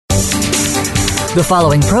The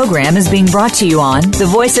following program is being brought to you on the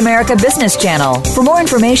Voice America Business Channel. For more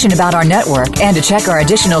information about our network and to check our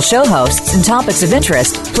additional show hosts and topics of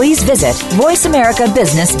interest, please visit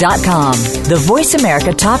voiceamericabusiness.com. The Voice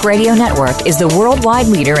America Talk Radio Network is the worldwide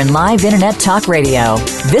leader in live Internet talk radio.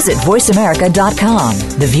 Visit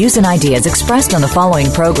voiceamerica.com. The views and ideas expressed on the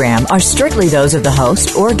following program are strictly those of the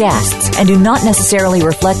host or guests and do not necessarily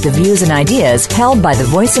reflect the views and ideas held by the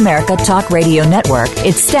Voice America Talk Radio Network,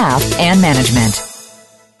 its staff, and management.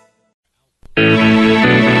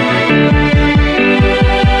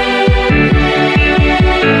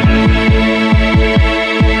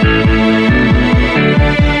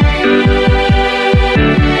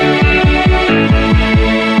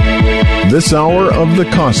 This hour of the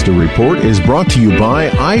Costa Report is brought to you by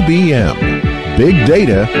IBM. Big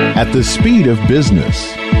data at the speed of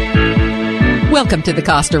business. Welcome to the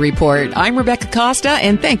Costa Report. I'm Rebecca Costa,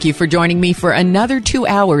 and thank you for joining me for another 2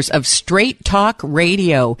 hours of straight talk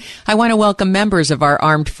radio. I want to welcome members of our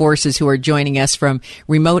armed forces who are joining us from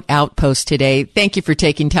remote outposts today. Thank you for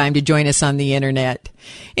taking time to join us on the Internet.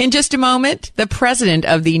 In just a moment, the president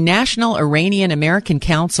of the National Iranian American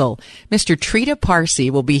Council, Mr. Trita Parsi,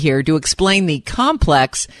 will be here to explain the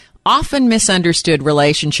complex, often misunderstood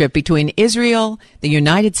relationship between Israel, the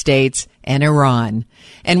United States, and Iran,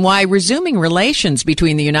 and why resuming relations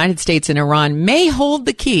between the United States and Iran may hold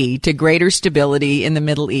the key to greater stability in the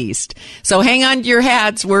Middle East. So hang on to your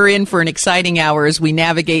hats. We're in for an exciting hour as we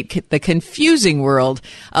navigate the confusing world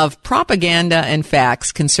of propaganda and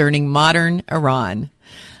facts concerning modern Iran.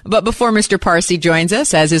 But before Mr. Parsi joins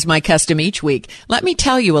us, as is my custom each week, let me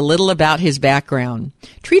tell you a little about his background.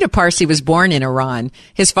 Trita Parsi was born in Iran.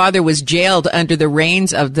 His father was jailed under the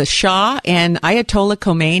reigns of the Shah and Ayatollah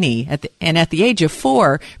Khomeini. At the age of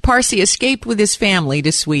 4, Parsi escaped with his family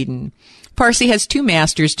to Sweden. Parsi has 2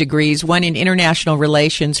 master's degrees, one in international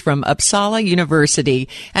relations from Uppsala University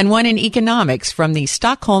and one in economics from the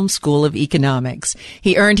Stockholm School of Economics.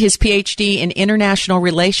 He earned his PhD in international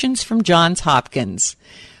relations from Johns Hopkins.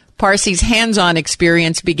 Parsi's hands-on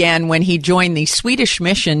experience began when he joined the Swedish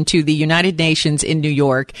mission to the United Nations in New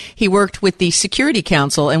York. He worked with the Security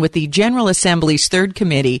Council and with the General Assembly's Third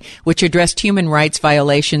Committee, which addressed human rights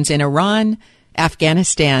violations in Iran,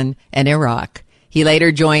 Afghanistan, and Iraq. He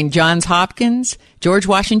later joined Johns Hopkins, George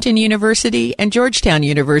Washington University, and Georgetown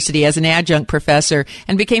University as an adjunct professor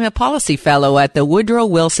and became a policy fellow at the Woodrow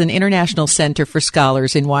Wilson International Center for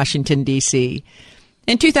Scholars in Washington, D.C.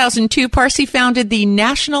 In 2002, Parsi founded the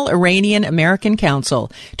National Iranian American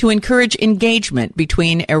Council to encourage engagement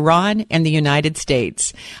between Iran and the United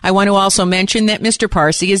States. I want to also mention that Mr.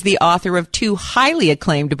 Parsi is the author of 2 highly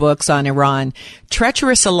acclaimed books on Iran,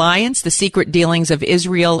 Treacherous Alliance, The Secret Dealings of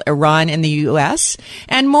Israel, Iran, and the U.S.,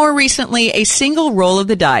 and more recently, A Single Roll of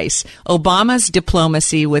the Dice, Obama's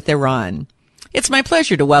Diplomacy with Iran. It's my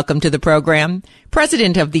pleasure to welcome to the program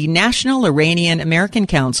President of the National Iranian American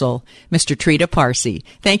Council, Mr. Trita Parsi.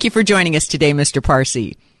 Thank you for joining us today, Mr.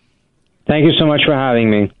 Parsi. Thank you so much for having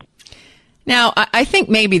me. Now, I think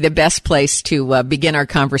maybe the best place to begin our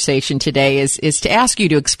conversation today is to ask you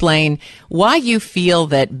to explain why you feel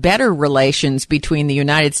that better relations between the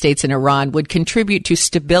United States and Iran would contribute to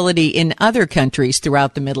stability in other countries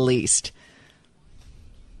throughout the Middle East.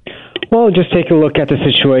 Well, just take a look at the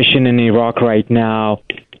situation in Iraq right now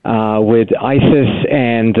with ISIS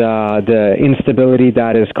and the instability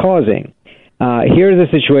that is causing. Here's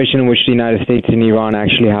a situation in which the United States and Iran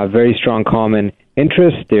actually have very strong common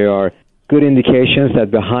interests. There are good indications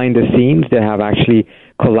that behind the scenes they have actually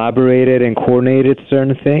collaborated and coordinated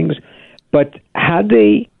certain things. But had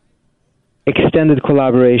they extended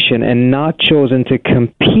collaboration and not chosen to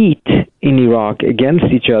compete in Iraq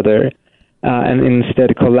against each other, and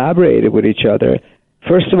instead collaborated with each other,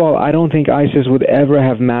 first of all, I don't think ISIS would ever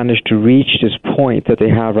have managed to reach this point that they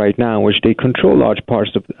have right now, in which they control large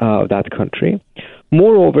parts of that country.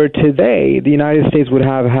 Moreover, today, the United States would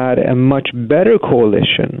have had a much better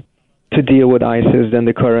coalition to deal with ISIS than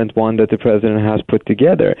the current one that the president has put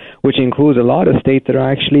together, which includes a lot of states that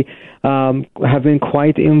are actually have been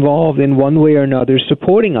quite involved in one way or another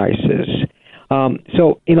supporting ISIS.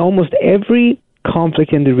 So in almost every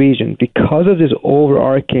conflict in the region, because of this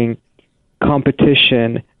overarching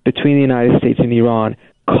competition between the United States and Iran,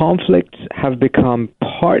 conflicts have become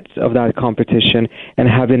parts of that competition and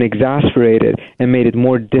have been exacerbated and made it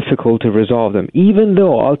more difficult to resolve them, even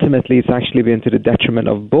though ultimately it's actually been to the detriment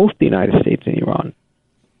of both the United States and Iran.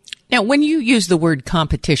 Now, when you use the word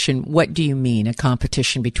competition, what do you mean, a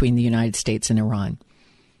competition between the United States and Iran?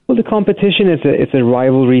 Well, the competition is a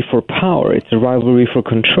rivalry for power. It's a rivalry for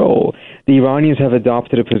control. The Iranians have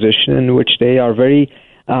adopted a position in which they are very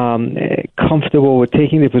comfortable with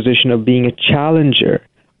taking the position of being a challenger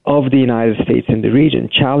of the United States in the region,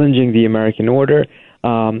 challenging the American order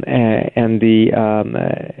and the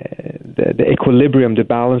equilibrium, the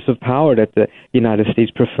balance of power that the United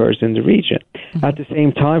States prefers in the region. Mm-hmm. At the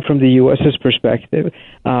same time, from the U.S.'s perspective,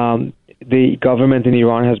 the government in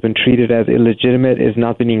Iran has been treated as illegitimate, has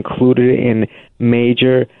not been included in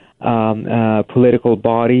major political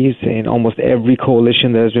bodies. In almost every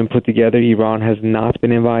coalition that has been put together, Iran has not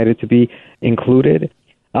been invited to be included.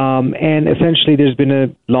 And essentially, there's been a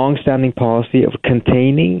long-standing policy of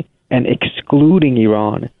containing and excluding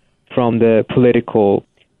Iran from the political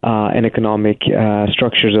and economic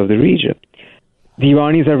structures of the region. The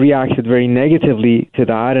Iranians have reacted very negatively to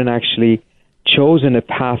that and actually chosen a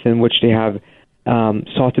path in which they have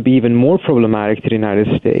sought to be even more problematic to the United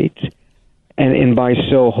States, and by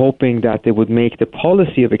so hoping that they would make the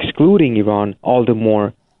policy of excluding Iran all the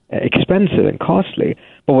more expensive and costly.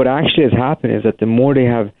 But what actually has happened is that the more they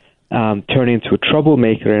have turned into a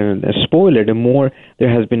troublemaker and a spoiler, the more there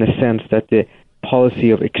has been a sense that the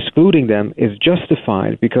policy of excluding them is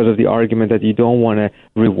justified because of the argument that you don't want to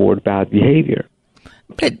reward bad behavior.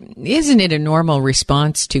 But isn't it a normal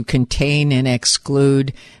response to contain and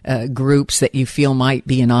exclude groups that you feel might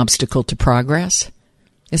be an obstacle to progress?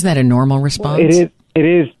 Isn't that a normal response? Well, it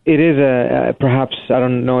is a perhaps, I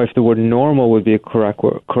don't know if the word normal would be a correct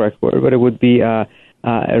word, but it would be a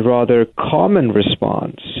rather common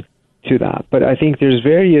response to that. But I think there's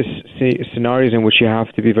various scenarios in which you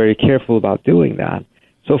have to be very careful about doing that.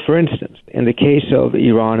 So, for instance, in the case of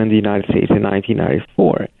Iran and the United States in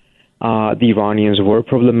 1994, the Iranians were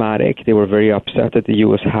problematic. They were very upset that the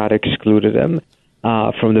U.S. had excluded them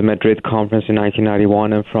from the Madrid conference in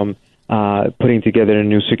 1991 and from putting together a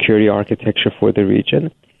new security architecture for the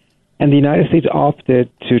region. And the United States opted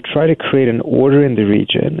to try to create an order in the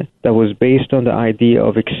region that was based on the idea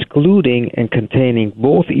of excluding and containing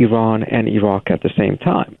both Iran and Iraq at the same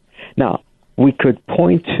time. Now, we could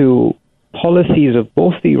point to policies of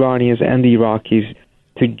both the Iranians and the Iraqis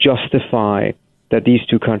to justify that these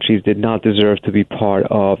two countries did not deserve to be part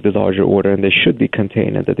of the larger order and they should be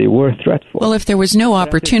contained and that they were threatful. Well, if there was no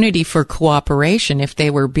opportunity for cooperation, if they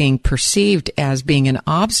were being perceived as being an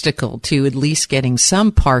obstacle to at least getting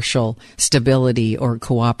some partial stability or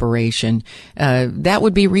cooperation, that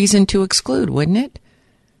would be reason to exclude, wouldn't it?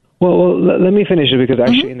 Well, let me finish it because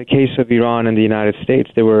actually in the case of Iran and the United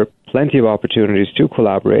States, there were plenty of opportunities to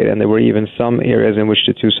collaborate, and there were even some areas in which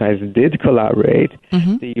the two sides did collaborate.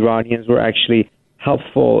 Mm-hmm. The Iranians were actually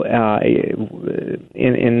helpful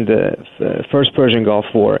in the first Persian Gulf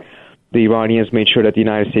War. The Iranians made sure that the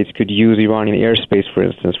United States could use Iranian airspace, for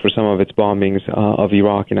instance, for some of its bombings of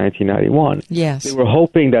Iraq in 1991. Yes. They were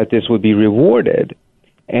hoping that this would be rewarded,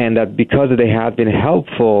 and that because they had been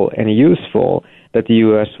helpful and useful, that the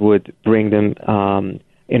U.S. would bring them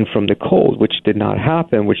in from the cold, which did not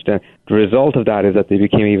happen, which the result of that is that they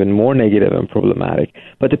became even more negative and problematic.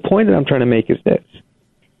 But the point that I'm trying to make is this.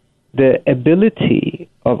 The ability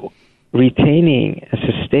of retaining and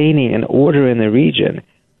sustaining an order in the region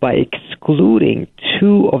by excluding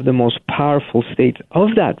two of the most powerful states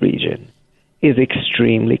of that region is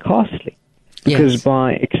extremely costly. Because yes.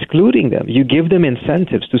 By excluding them, you give them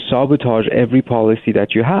incentives to sabotage every policy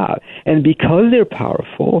that you have. And because they're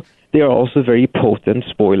powerful, they are also very potent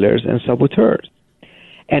spoilers and saboteurs.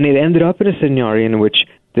 And it ended up in a scenario in which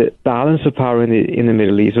the balance of power in the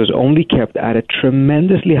Middle East was only kept at a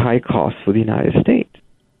tremendously high cost for the United States.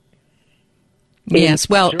 Yes,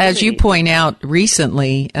 well, Germany, as you point out,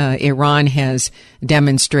 recently Iran has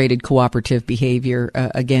demonstrated cooperative behavior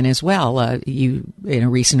again as well. You, in a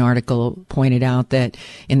recent article, pointed out that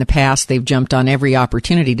in the past they've jumped on every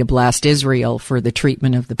opportunity to blast Israel for the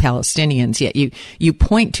treatment of the Palestinians. Yet you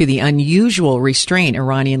point to the unusual restraint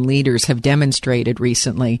Iranian leaders have demonstrated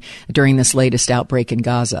recently during this latest outbreak in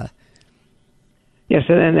Gaza. Yes,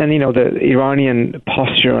 and you know, the Iranian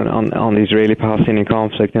posture on the Israeli-Palestinian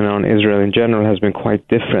conflict and on Israel in general has been quite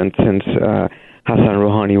different since Hassan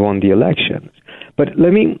Rouhani won the elections. But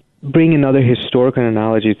let me bring another historical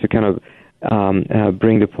analogy to kind of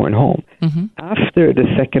bring the point home. Mm-hmm. After the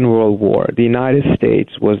Second World War, the United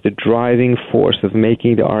States was the driving force of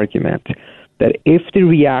making the argument that if the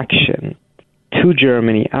reaction to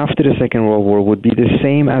Germany after the Second World War would be the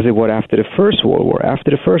same as it was after the First World War. After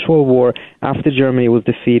the First World War, after Germany was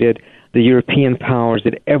defeated, the European powers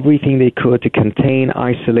did everything they could to contain,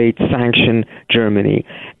 isolate, sanction Germany.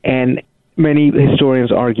 And many historians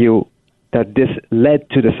argue that this led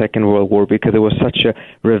to the Second World War because there was such a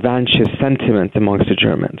revanchist sentiment amongst the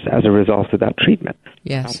Germans as a result of that treatment.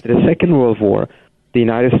 Yes. After the Second World War, the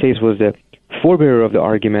United States was the forebearer of the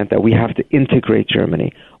argument that we have to integrate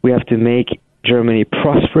Germany. We have to make Germany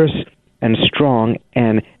prosperous and strong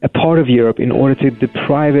and a part of Europe in order to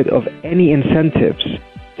deprive it of any incentives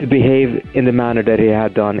to behave in the manner that it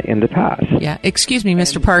had done in the past. Yeah, excuse me,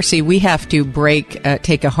 Mr. Parsi, we have to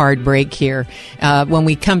take a hard break here. When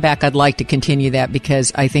we come back, I'd like to continue that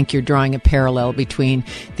because I think you're drawing a parallel between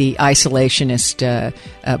the isolationist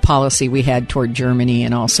policy we had toward Germany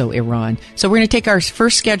and also Iran. So we're going to take our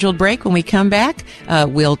first scheduled break. When we come back,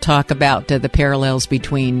 we'll talk about the parallels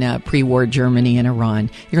between pre-war Germany and Iran.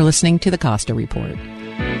 You're listening to the Costa Report.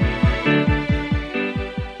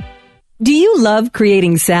 Do you love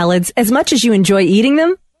creating salads as much as you enjoy eating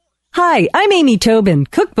them? Hi, I'm Amy Tobin,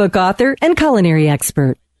 cookbook author and culinary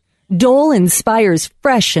expert. Dole inspires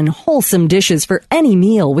fresh and wholesome dishes for any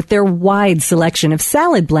meal with their wide selection of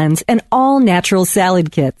salad blends and all-natural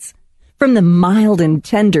salad kits. From the mild and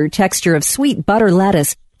tender texture of sweet butter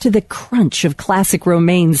lettuce to the crunch of classic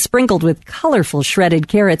romaine sprinkled with colorful shredded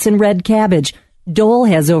carrots and red cabbage, Dole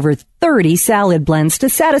has over 30 salad blends to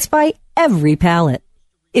satisfy every palate.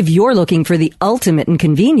 If you're looking for the ultimate in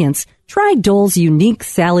convenience, try Dole's unique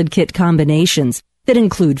salad kit combinations that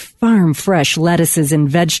include farm-fresh lettuces and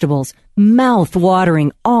vegetables,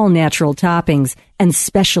 mouth-watering all-natural toppings, and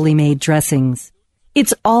specially made dressings.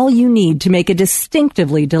 It's all you need to make a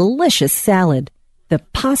distinctively delicious salad. The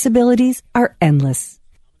possibilities are endless.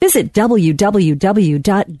 Visit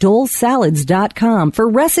www.dolesalads.com for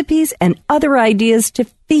recipes and other ideas to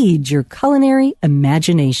feed your culinary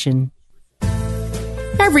imagination.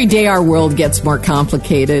 Every day our world gets more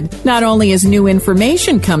complicated. Not only is new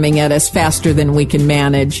information coming at us faster than we can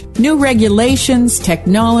manage, new regulations,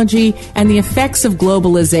 technology, and the effects of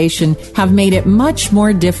globalization have made it much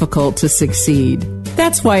more difficult to succeed.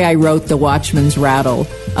 That's why I wrote The Watchman's Rattle,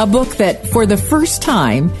 a book that, for the first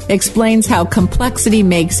time, explains how complexity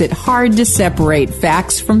makes it hard to separate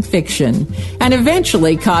facts from fiction, and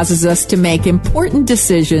eventually causes us to make important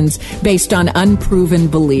decisions based on unproven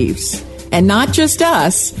beliefs. And not just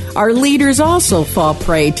us, our leaders also fall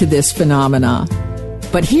prey to this phenomena.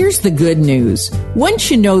 But here's the good news. Once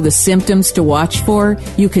you know the symptoms to watch for,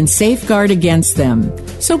 you can safeguard against them.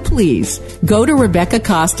 So please, go to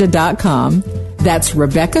RebeccaCosta.com, that's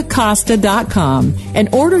RebeccaCosta.com,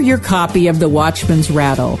 and order your copy of The Watchman's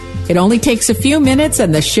Rattle. It only takes a few minutes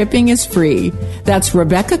and the shipping is free. That's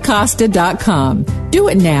RebeccaCosta.com. Do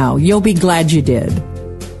it now. You'll be glad you did.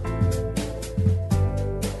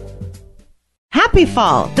 Happy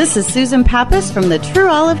fall! This is Susan Pappas from the True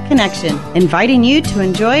Olive Connection, inviting you to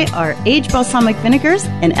enjoy our aged balsamic vinegars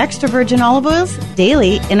and extra virgin olive oils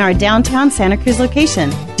daily in our downtown Santa Cruz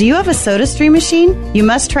location. Do you have a SodaStream machine? You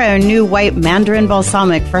must try our new white Mandarin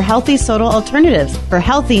balsamic for healthy soda alternatives, for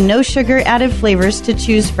healthy no-sugar added flavors to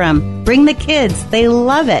choose from. Bring the kids. They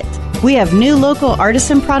love it. We have new local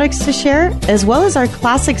artisan products to share, as well as our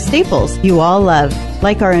classic staples you all love,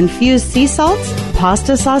 like our infused sea salts,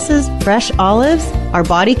 pasta sauces, fresh olives, our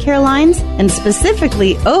body care lines, and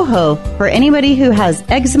specifically OHO for anybody who has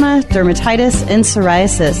eczema, dermatitis, and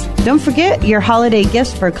psoriasis. Don't forget your holiday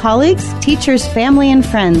gifts for colleagues, teachers, family, and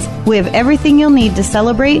friends. We have everything you'll need to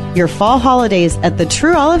celebrate your fall holidays at the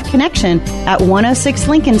True Olive Connection at 106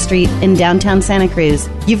 Lincoln Street in downtown Santa Cruz.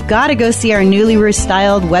 You've got to go see our newly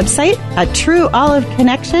restyled website at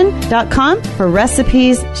trueoliveconnection.com for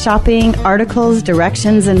recipes, shopping, articles,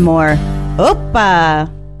 directions, and more. Opa!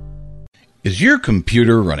 Is your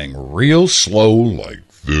computer running real slow like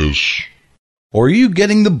this? Or are you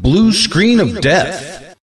getting the blue screen of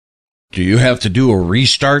death? Do you have to do a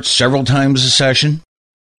restart several times a session?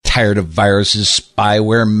 Tired of viruses,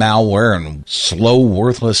 spyware, malware, and slow,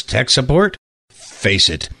 worthless tech support? Face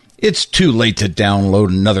it, it's too late to download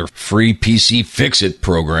another free PC Fix-It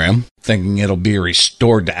program, thinking it'll be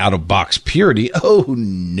restored to out-of-box purity. Oh,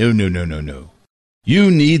 no.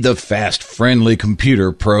 You need the fast, friendly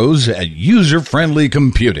computer pros at User Friendly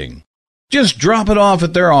Computing. Just drop it off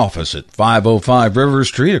at their office at 505 River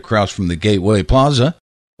Street across from the Gateway Plaza,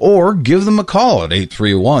 or give them a call at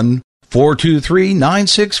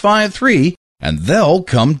 831-423-9653, and they'll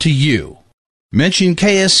come to you. Mention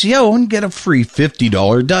KSCO and get a free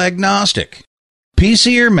 $50 diagnostic.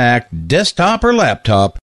 PC or Mac, desktop or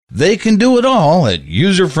laptop, they can do it all at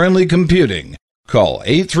User Friendly Computing. Call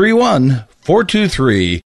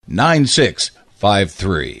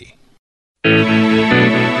 831-423-9653.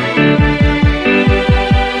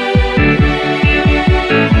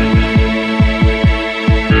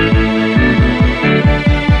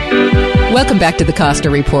 Welcome back to the Costa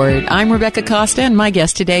Report. I'm Rebecca Costa, and my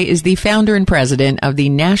guest today is the founder and president of the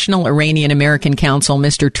National Iranian American Council,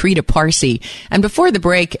 Mr. Trita Parsi. And before the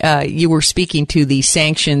break, you were speaking to the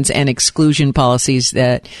sanctions and exclusion policies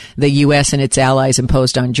that the U.S. and its allies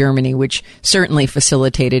imposed on Germany, which certainly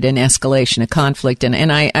facilitated an escalation of conflict.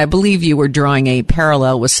 And I believe you were drawing a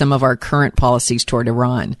parallel with some of our current policies toward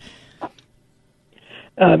Iran.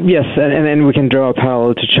 Yes, and we can draw a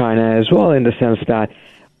parallel to China as well, in the sense that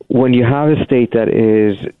when you have a state that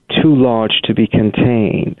is too large to be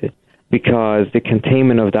contained, because the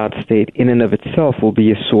containment of that state in and of itself will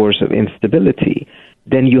be a source of instability,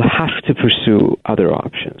 then you have to pursue other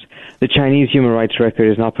options. The Chinese human rights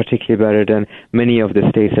record is not particularly better than many of the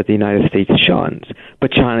states that the United States shuns,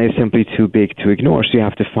 but China is simply too big to ignore, so you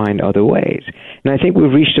have to find other ways. And I think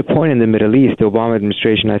we've reached a point in the Middle East, the Obama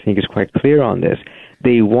administration, I think, is quite clear on this.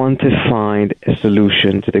 They want to find a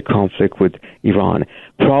solution to the conflict with Iran.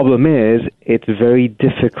 Problem is, it's very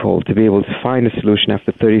difficult to be able to find a solution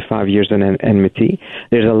after 35 years of enmity.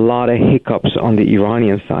 There's a lot of hiccups on the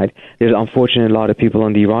Iranian side. There's unfortunately a lot of people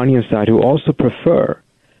on the Iranian side who also prefer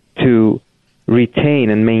to retain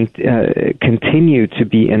and continue to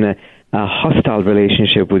be in a hostile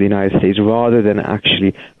relationship with the United States rather than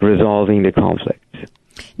actually resolving the conflict.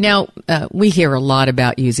 Now, we hear a lot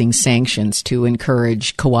about using sanctions to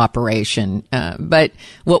encourage cooperation, but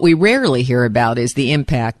what we rarely hear about is the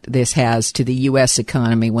impact this has to the U.S.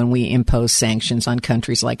 economy when we impose sanctions on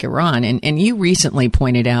countries like Iran. And you recently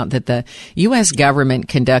pointed out that the U.S. government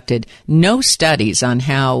conducted no studies on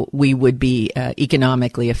how we would be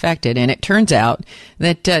economically affected. And it turns out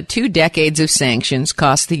that 2 decades of sanctions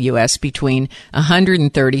cost the U.S. between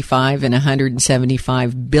 $135 and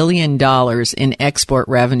 $175 billion in export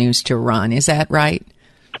revenues to Iran. Is that right?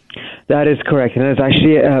 That is correct. And it's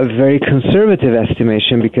actually a very conservative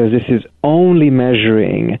estimation because this is only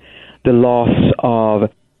measuring the loss of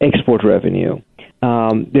export revenue.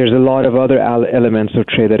 There's a lot of other elements of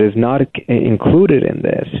trade that is not included in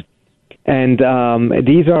this. And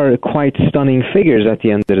these are quite stunning figures at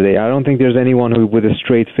the end of the day. I don't think there's anyone who with a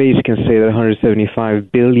straight face can say that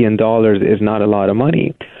 $175 billion is not a lot of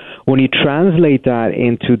money. When you translate that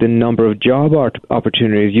into the number of job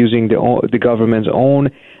opportunities using the government's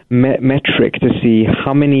own metric to see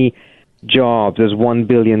how many jobs does $1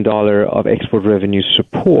 billion of export revenue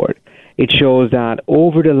support, it shows that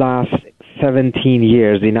over the last 17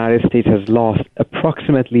 years, the United States has lost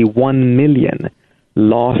approximately 1 million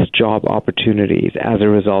lost job opportunities as a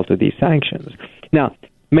result of these sanctions. Now,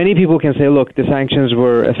 many people can say, look, the sanctions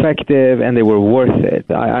were effective and they were worth it.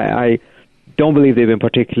 I don't believe they've been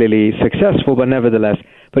particularly successful, but nevertheless.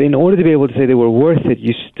 But in order to be able to say they were worth it,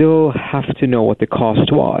 you still have to know what the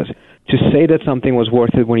cost was. To say that something was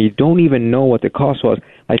worth it when you don't even know what the cost was,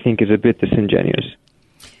 I think is a bit disingenuous.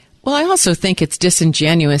 Well, I also think it's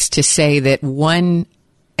disingenuous to say that one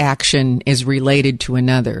action is related to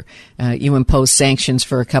another. You impose sanctions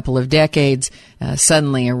for a couple of decades.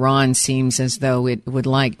 Suddenly, Iran seems as though it would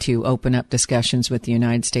like to open up discussions with the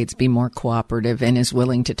United States, be more cooperative, and is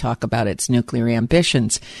willing to talk about its nuclear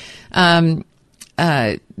ambitions.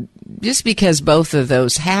 Just because both of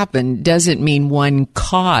those happen doesn't mean one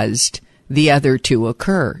caused the other to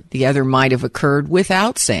occur. The other might have occurred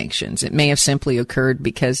without sanctions. It may have simply occurred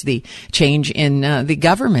because the change in the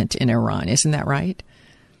government in Iran. Isn't that right?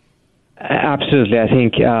 Absolutely. I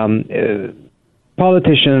think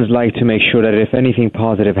politicians like to make sure that if anything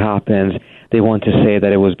positive happens, they want to say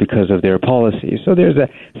that it was because of their policies. So there's a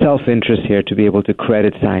self-interest here to be able to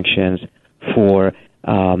credit sanctions for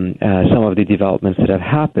some of the developments that have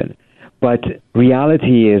happened. But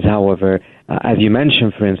reality is, however, as you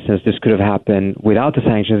mentioned, for instance, this could have happened without the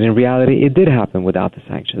sanctions. In reality, it did happen without the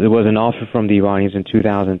sanctions. There was an offer from the Iranians in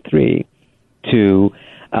 2003 to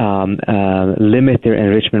limit their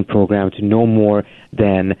enrichment program to no more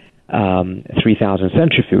than 3,000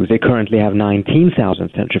 centrifuges. They currently have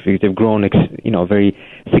 19,000 centrifuges. They've grown, very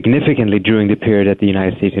significantly during the period that the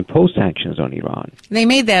United States imposed sanctions on Iran. They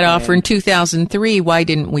made that offer in 2003. Why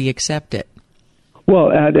didn't we accept it? Well,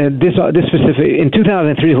 this specific in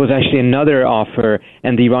 2003 was actually another offer,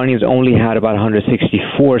 and the Iranians only had about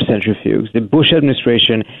 164 centrifuges. The Bush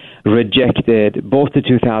administration rejected both the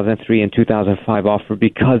 2003 and 2005 offer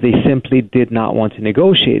because they simply did not want to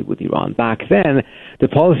negotiate with Iran. Back then, the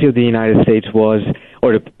policy of the United States was,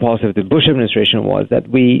 or the policy of the Bush administration was, that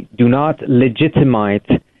we do not legitimate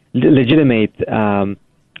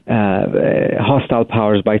hostile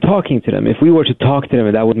powers by talking to them. If we were to talk to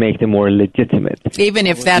them, that would make them more legitimate. Even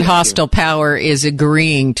if that hostile power is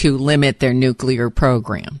agreeing to limit their nuclear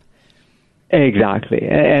program. Exactly.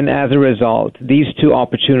 And as a result, these two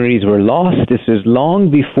opportunities were lost. This is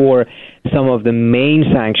long before some of the main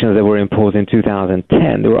sanctions that were imposed in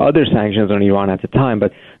 2010. There were other sanctions on Iran at the time,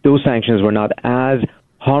 but those sanctions were not as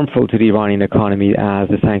harmful to the Iranian economy as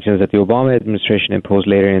the sanctions that the Obama administration imposed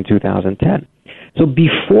later in 2010. So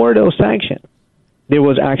before those sanctions, there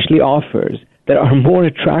was actually offers that are more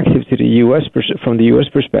attractive to the U.S. from the U.S.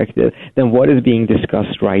 perspective than what is being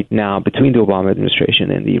discussed right now between the Obama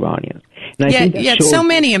administration and the Iranians. And yet so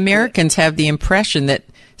many Americans have the impression that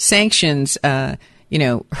sanctions,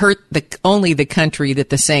 hurt only the country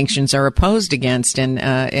that the sanctions are opposed against,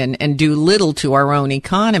 and do little to our own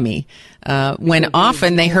economy. When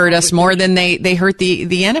often they hurt us more than they hurt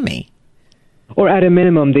the enemy. Or at a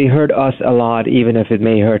minimum, they hurt us a lot, even if it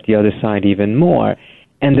may hurt the other side even more.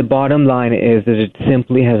 And the bottom line is that it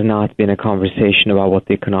simply has not been a conversation about what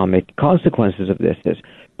the economic consequences of this is.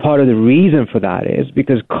 Part of the reason for that is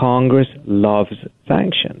because Congress loves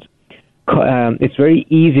sanctions. It's very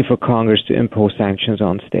easy for Congress to impose sanctions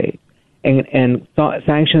on states. And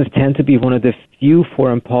sanctions tend to be one of the few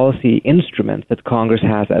foreign policy instruments that Congress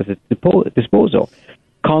has at its disposal.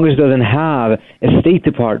 Congress doesn't have a State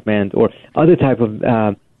Department or other type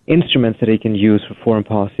of instruments that it can use for foreign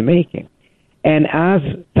policy making. And as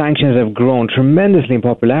sanctions have grown tremendously in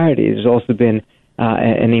popularity, there's also been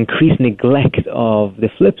an increased neglect of the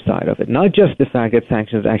flip side of it. Not just the fact that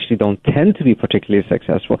sanctions actually don't tend to be particularly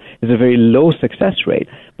successful, there's a very low success rate,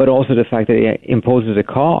 but also the fact that it imposes a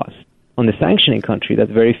cost on the sanctioning country that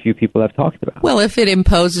very few people have talked about. Well, if it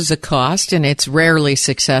imposes a cost, and it's rarely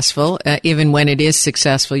successful, even when it is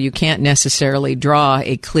successful, you can't necessarily draw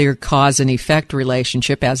a clear cause and effect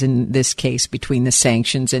relationship, as in this case between the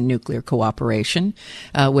sanctions and nuclear cooperation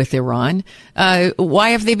with Iran. Why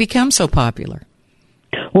have they become so popular?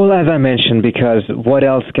 Well, as I mentioned, because what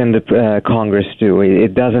else can the Congress do?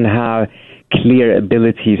 It doesn't have clear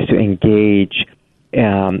abilities to engage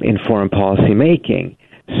in foreign policy making.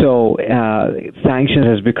 So sanctions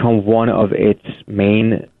has become one of its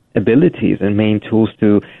main abilities and main tools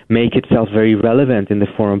to make itself very relevant in the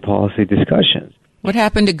foreign policy discussions. What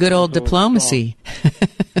happened to good old diplomacy?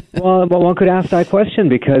 Well, one could ask that question,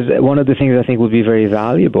 because one of the things I think would be very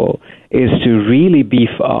valuable is to really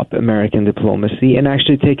beef up American diplomacy and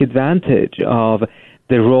actually take advantage of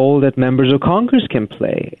the role that members of Congress can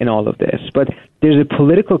play in all of this. But there's a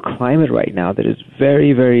political climate right now that is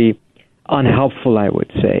very, very unhelpful, I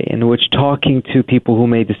would say, in which talking to people who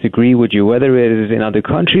may disagree with you, whether it is in other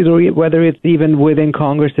countries or whether it's even within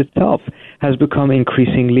Congress itself, has become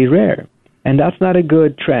increasingly rare. And that's not a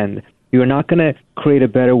good trend. You're not going to create a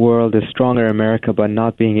better world, a stronger America, by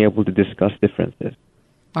not being able to discuss differences.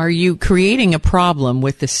 Are you creating a problem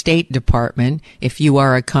with the State Department if you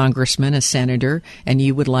are a congressman, a senator, and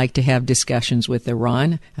you would like to have discussions with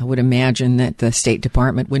Iran? I would imagine that the State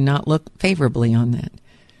Department would not look favorably on that.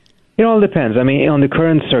 It all depends. I mean, on the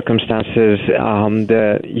current circumstances,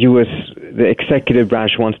 the executive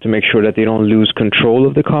branch wants to make sure that they don't lose control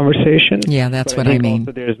of the conversation. Yeah, that's what I mean.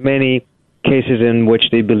 Also, there's many cases in which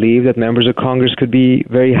they believe that members of Congress could be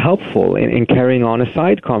very helpful in carrying on a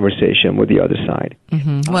side conversation with the other side.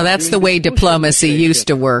 Mm-hmm. Well, that's the way diplomacy used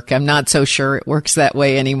to work. I'm not so sure it works that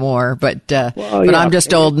way anymore, but I'm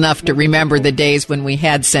just old enough to remember the days when we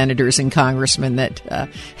had senators and congressmen that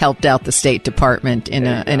helped out the State Department in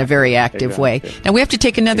a very active way. Now, we have to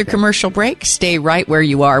take another commercial break. Stay right where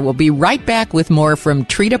you are. We'll be right back with more from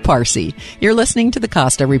Trita Parsi. You're listening to the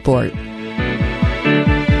Costa Report.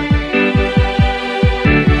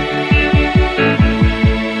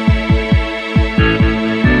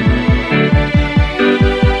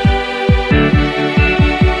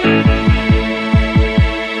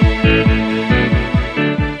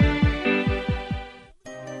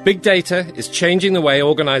 Big data is changing the way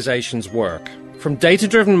organizations work. From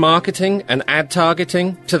data-driven marketing and ad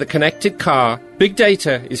targeting to the connected car, big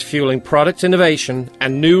data is fueling product innovation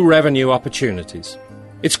and new revenue opportunities.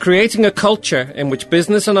 It's creating a culture in which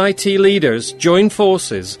business and IT leaders join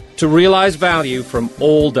forces to realize value from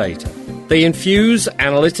all data. They infuse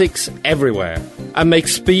analytics everywhere and make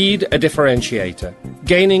speed a differentiator,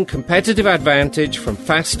 gaining competitive advantage from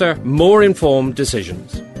faster, more informed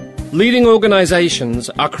decisions. Leading organizations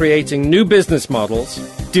are creating new business models,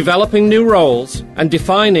 developing new roles, and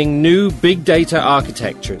defining new big data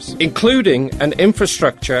architectures, including an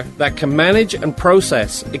infrastructure that can manage and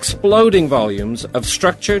process exploding volumes of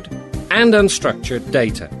structured and unstructured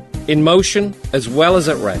data, in motion as well as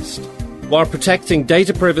at rest, while protecting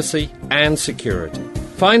data privacy and security.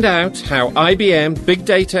 Find out how IBM Big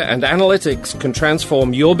Data and Analytics can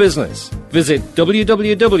transform your business. Visit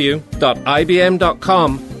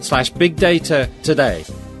www.ibm.com/bigdata today.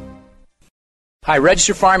 Hi,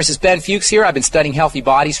 registered pharmacist Ben Fuchs here. I've been studying healthy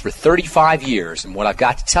bodies for 35 years, and what I've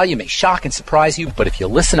got to tell you may shock and surprise you, but if you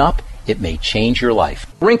listen up, it may change your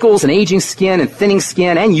life. Wrinkles and aging skin and thinning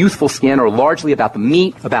skin and youthful skin are largely about the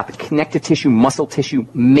meat, about the connective tissue, muscle tissue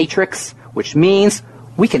matrix, which means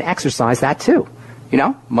we can exercise that too. You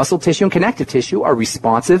know, muscle tissue and connective tissue are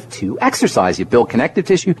responsive to exercise. You build connective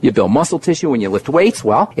tissue, you build muscle tissue when you lift weights.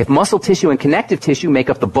 Well, if muscle tissue and connective tissue make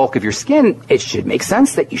up the bulk of your skin, it should make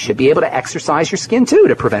sense that you should be able to exercise your skin too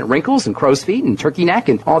to prevent wrinkles and crow's feet and turkey neck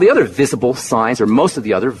and all the other visible signs, or most of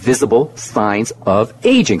the other visible signs of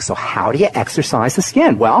aging. So how do you exercise the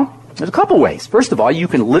skin? Well, there's a couple ways. First of all, you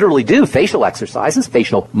can literally do facial exercises,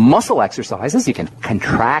 facial muscle exercises. You can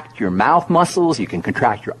contract your mouth muscles. You can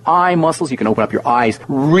contract your eye muscles. You can open up your eyes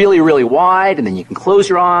really, really wide, and then you can close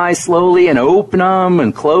your eyes slowly and open them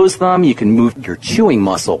and close them. You can move your chewing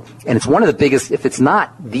muscle. And it's one of the biggest, if it's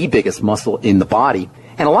not the biggest muscle in the body.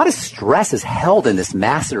 And a lot of stress is held in this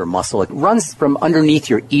masseter muscle. It runs from underneath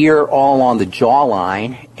your ear all along the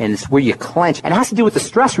jawline, and it's where you clench. And it has to do with the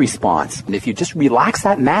stress response. And if you just relax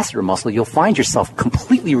that masseter muscle, you'll find yourself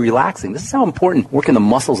completely relaxing. This is how important working the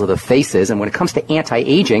muscles of the face is. And when it comes to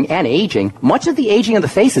anti-aging and aging, much of the aging of the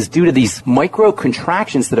face is due to these micro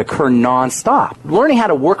contractions that occur nonstop. Learning how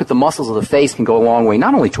to work with the muscles of the face can go a long way,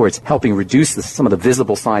 not only towards helping reduce some of the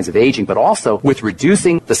visible signs of aging, but also with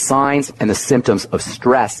reducing the signs and the symptoms of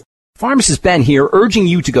stress. Pharmacist Ben here, urging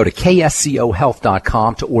you to go to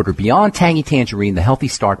kscohealth.com to order Beyond Tangy Tangerine, the Healthy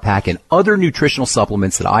Start Pack, and other nutritional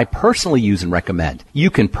supplements that I personally use and recommend. You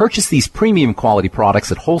can purchase these premium quality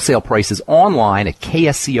products at wholesale prices online at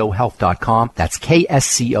kscohealth.com. That's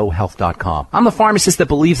kscohealth.com. I'm the pharmacist that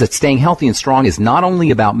believes that staying healthy and strong is not only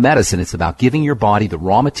about medicine, it's about giving your body the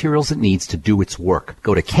raw materials it needs to do its work.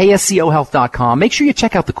 Go to kscohealth.com. Make sure you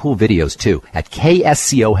check out the cool videos too at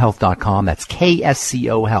kscohealth.com. That's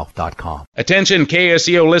kscohealth.com. Attention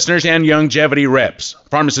KSCO listeners and longevity reps.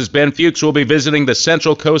 Pharmacist Ben Fuchs will be visiting the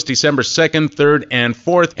Central Coast December 2nd, 3rd, and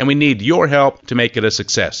 4th, and we need your help to make it a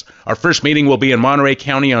success. Our first meeting will be in Monterey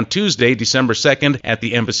County on Tuesday, December 2nd at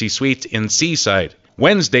the Embassy Suites in Seaside.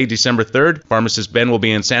 Wednesday, December 3rd, Pharmacist Ben will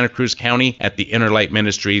be in Santa Cruz County at the Inner Light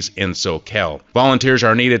Ministries in SoCal. Volunteers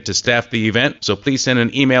are needed to staff the event, so please send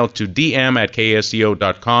an email to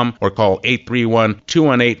dm@ksco.com or call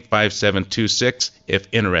 831-218-5726 if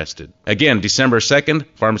interested. Again, December 2nd,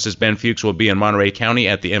 Pharmacist Ben Fuchs will be in Monterey County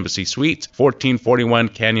at the Embassy Suites, 1441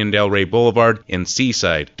 Canyon Del Rey Boulevard in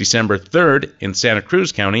Seaside. December 3rd, in Santa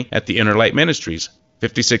Cruz County at the Inner Light Ministries,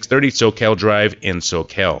 5630 SoCal Drive in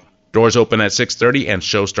SoCal. Doors open at 6:30 and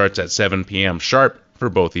show starts at 7 p.m. sharp for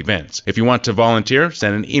both events. If you want to volunteer,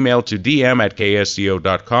 send an email to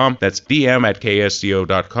dm@ksco.com. That's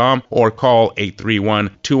dm@ksco.com, or call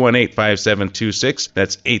 831-218-5726.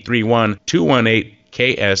 That's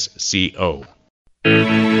 831-218-KSCO.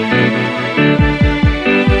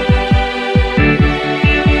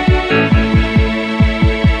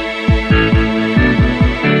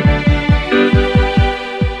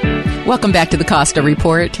 Welcome back to the Costa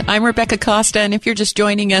Report. I'm Rebecca Costa, and if you're just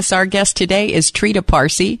joining us, our guest today is Trita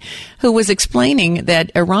Parsi, who was explaining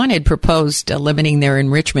that Iran had proposed limiting their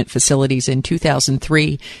enrichment facilities in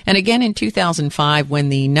 2003 and again in 2005, when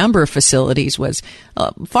the number of facilities was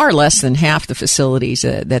far less than half the facilities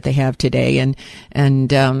that they have today.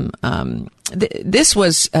 This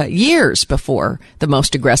was years before the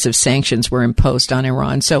most aggressive sanctions were imposed on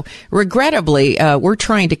Iran. So regrettably, we're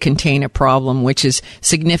trying to contain a problem which is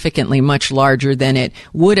significantly much larger than it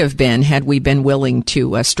would have been had we been willing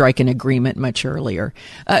to strike an agreement much earlier.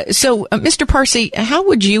 So, Mr. Parsi, how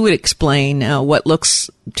would you explain what looks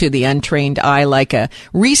to the untrained eye like a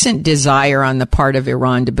recent desire on the part of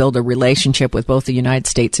Iran to build a relationship with both the United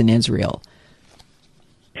States and Israel?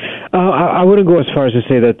 I wouldn't go as far as to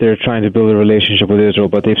say that they're trying to build a relationship with Israel,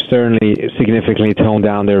 but they've certainly significantly toned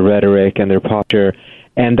down their rhetoric and their posture,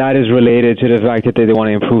 and that is related to the fact that they want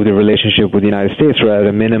to improve their relationship with the United States, or at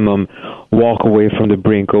a minimum walk away from the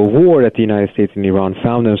brink of war that the United States and Iran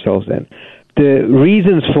found themselves in. The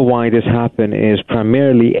reasons for why this happened is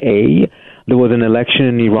primarily there was an election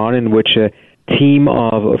in Iran in which a team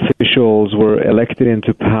of officials were elected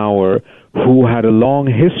into power who had a long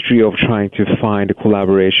history of trying to find a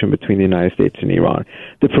collaboration between the United States and Iran.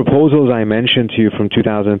 The proposals I mentioned to you from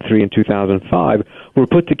 2003 and 2005 were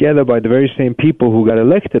put together by the very same people who got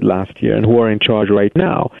elected last year and who are in charge right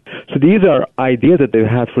now. So these are ideas that they've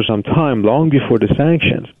had for some time, long before the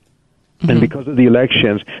sanctions. Mm-hmm. And because of the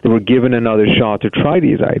elections, they were given another shot to try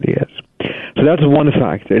these ideas. So that's one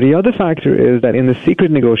factor. The other factor is that in the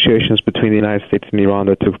secret negotiations between the United States and Iran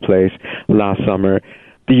that took place last summer,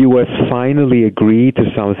 the U.S. finally agreed to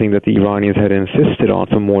something that the Iranians had insisted on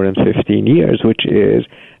for more than 15 years, which is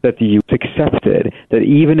that the U.S. accepted that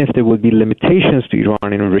even if there would be limitations to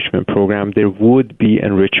Iranian enrichment program, there would be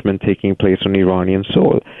enrichment taking place on Iranian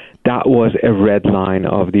soil. That was a red line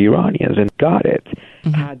of the Iranians, and got it.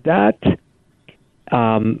 Mm-hmm. Had that,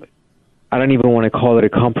 I don't even want to call it a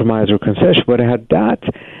compromise or concession, but had that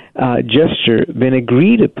gesture been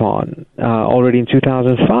agreed upon already in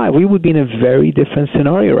 2005, we would be in a very different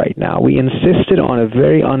scenario right now. We insisted on a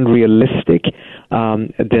very unrealistic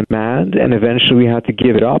demand, and eventually we had to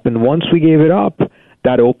give it up. And once we gave it up,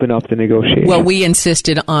 that opened up the negotiation. Well, we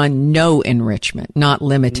insisted on no enrichment, not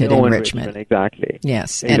limited enrichment. Exactly.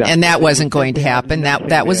 Yes, exactly. And that wasn't going to happen.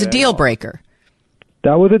 That was a deal breaker.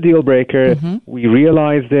 That was a deal breaker. Mm-hmm. We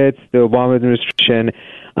realized it. The Obama administration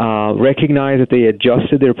recognized that they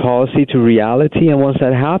adjusted their policy to reality, and once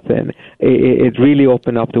that happened, it really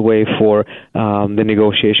opened up the way for the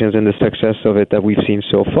negotiations and the success of it that we've seen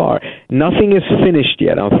so far. Nothing is finished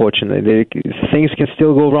yet, unfortunately. Things can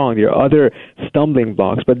still go wrong. There are other stumbling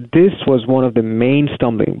blocks, but this was one of the main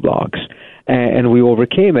stumbling blocks, and we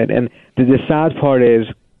overcame it. And the sad part is,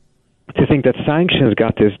 to think that sanctions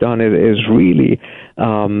got this done is really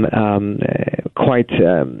quite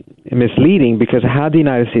misleading, because had the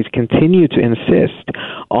United States continued to insist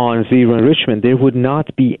on zero enrichment, there would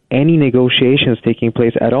not be any negotiations taking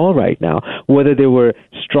place at all right now, whether there were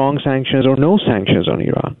strong sanctions or no sanctions on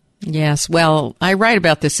Iran. Yes. Well, I write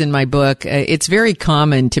about this in my book. It's very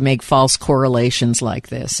common to make false correlations like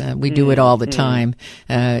this. We do it all the time.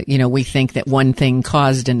 We think that one thing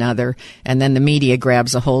caused another, and then the media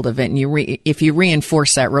grabs a hold of it. And if you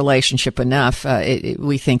reinforce that relationship enough,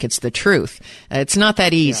 we think it's the truth. It's not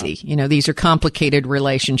that easy. Yeah. These are complicated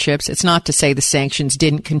relationships. It's not to say the sanctions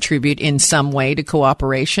didn't contribute in some way to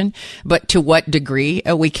cooperation, but to what degree,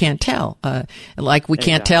 we can't tell. We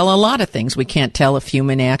can't tell a lot of things. We can't tell if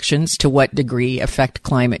human action to what degree affect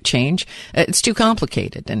climate change. It's too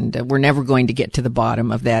complicated, and we're never going to get to the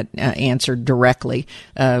bottom of that answer directly.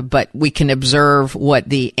 But we can observe what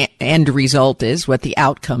the end result is, what the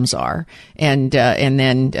outcomes are, and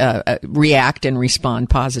then react and respond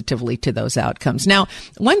positively to those outcomes. Now,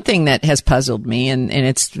 one thing that has puzzled me, and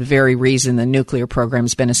it's the very reason the nuclear program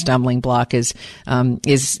has been a stumbling block, is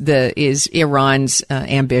Iran's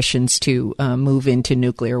ambitions to move into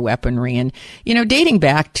nuclear weaponry. And dating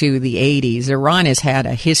back to the 80s, Iran has had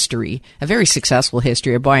a very successful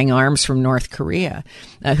history of buying arms from North Korea,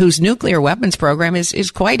 whose nuclear weapons program is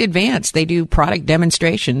quite advanced. They do product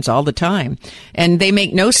demonstrations all the time, and they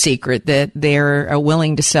make no secret that they're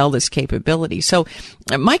willing to sell this capability. So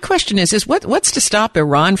my question is what's to stop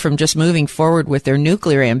Iran from just moving forward with their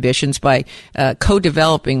nuclear ambitions by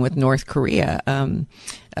co-developing with North Korea?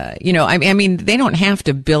 I mean, they don't have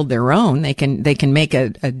to build their own. They can make a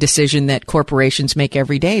decision that corporations make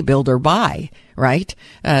every day, build or buy, right?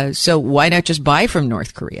 So why not just buy from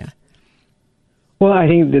North Korea? Well, I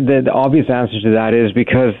think the obvious answer to that is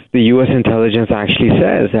because the U.S. intelligence actually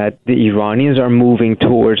says that the Iranians are moving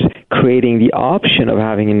towards creating the option of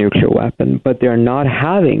having a nuclear weapon, but they're not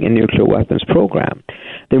having a nuclear weapons program.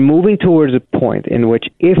 They're moving towards a point in which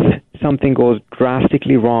if something goes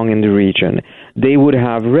drastically wrong in the region, they would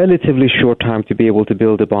have relatively short time to be able to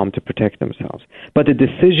build a bomb to protect themselves. But the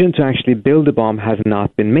decision to actually build a bomb has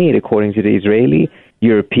not been made, according to the Israeli,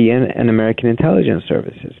 European, and American intelligence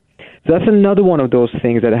services. So that's another one of those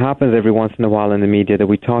things that happens every once in a while in the media, that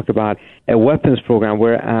we talk about a weapons program,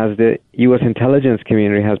 whereas the U.S. intelligence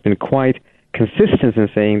community has been quite consistent in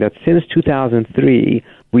saying that since 2003,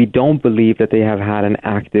 we don't believe that they have had an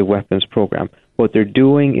active weapons program. What they're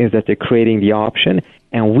doing is that they're creating the option,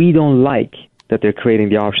 and we don't like that they're creating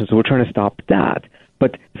the option, so we're trying to stop that.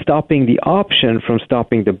 But stopping the option from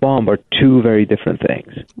stopping the bomb are two very different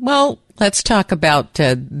things. Well, let's talk about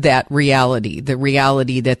that reality, the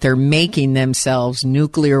reality that they're making themselves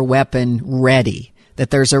nuclear weapon ready, that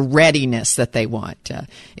there's a readiness that they want.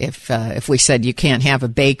 If we said you can't have a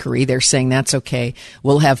bakery, they're saying that's okay.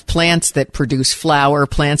 We'll have plants that produce flour,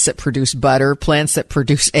 plants that produce butter, plants that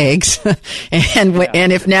produce eggs,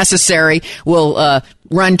 and if necessary, we'll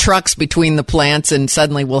run trucks between the plants, and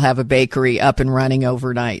suddenly we'll have a bakery up and running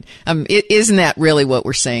overnight. Isn't that really what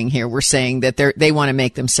we're saying here? We're saying that they want to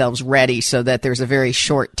make themselves ready so that there's a very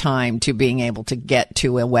short time to being able to get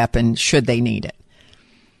to a weapon should they need it.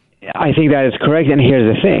 I think that is correct, and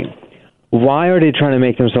here's the thing. Why are they trying to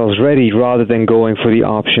make themselves ready rather than going for the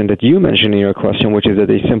option that you mentioned in your question, which is that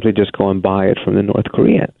they simply just go and buy it from the North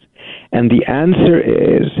Koreans? And the answer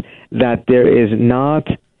is that there is not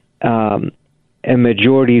a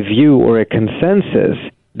majority view or a consensus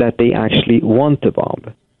that they actually want the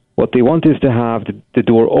bomb. What they want is to have the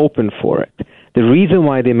door open for it. The reason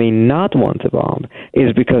why they may not want a bomb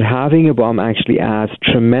is because having a bomb actually adds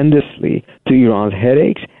tremendously to Iran's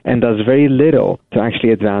headaches and does very little to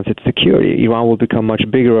actually advance its security. Iran will become much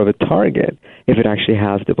bigger of a target if it actually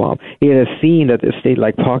has the bomb. It has seen that a state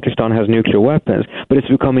like Pakistan has nuclear weapons, but it's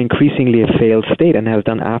become increasingly a failed state and has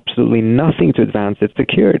done absolutely nothing to advance its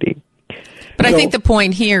security. But I think the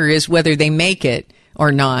point here is whether they make it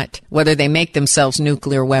or not, whether they make themselves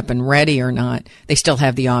nuclear weapon ready or not, they still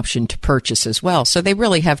have the option to purchase as well. So they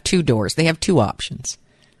really have two doors. They have two options.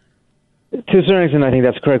 To a certain extent, I think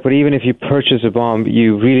that's correct. But even if you purchase a bomb,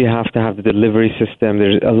 you really have to have the delivery system.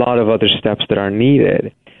 There's a lot of other steps that are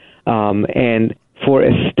needed. And for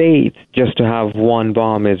a state, just to have one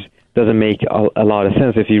bomb doesn't make a lot of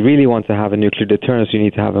sense. If you really want to have a nuclear deterrence, you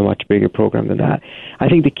need to have a much bigger program than that. I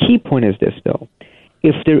think the key point is this, though.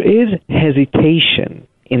 If there is hesitation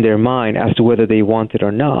in their mind as to whether they want it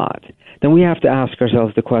or not, then we have to ask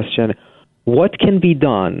ourselves the question, what can be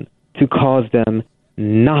done to cause them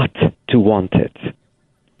not to want it?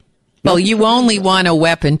 Well, you only want a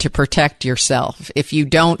weapon to protect yourself. If you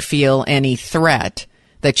don't feel any threat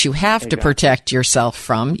that you have to protect yourself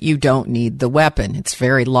from, you don't need the weapon. It's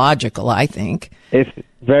very logical, I think. It's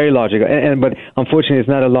very logical. But unfortunately, it's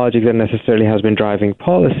not a logic that necessarily has been driving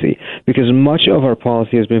policy, because much of our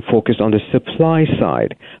policy has been focused on the supply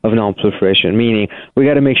side of non-proliferation, meaning we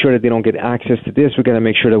got to make sure that they don't get access to this. We got to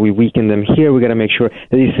make sure that we weaken them here. We got to make sure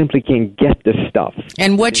that they simply can't get this stuff.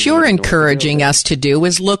 And what you're encouraging us to do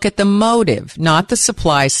is look at the motive, not the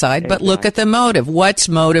supply side, but look at the motive. What's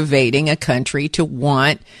motivating a country to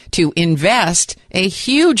want to invest a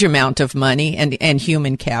huge amount of money and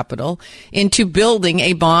human capital into building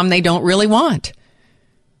a bomb they don't really want?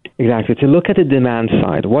 Exactly. To look at the demand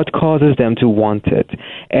side, what causes them to want it?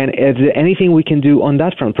 And is there anything we can do on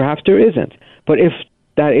that front? Perhaps there isn't. But if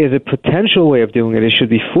that is a potential way of doing it, it should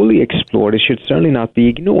be fully explored. It should certainly not be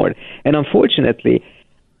ignored. And unfortunately,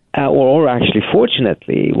 or actually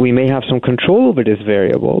fortunately, we may have some control over this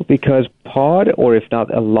variable, because part, or if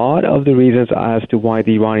not a lot, of the reasons as to why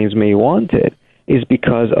the Iranians may want it is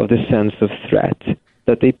because of the sense of threat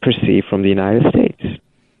that they perceive from the United States.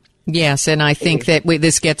 Yes, and I think that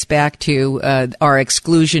this gets back to our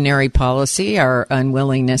exclusionary policy, our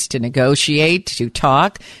unwillingness to negotiate, to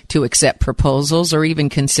talk, to accept proposals, or even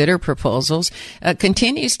consider proposals,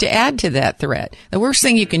 continues to add to that threat. The worst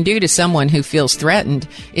thing you can do to someone who feels threatened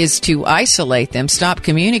is to isolate them, stop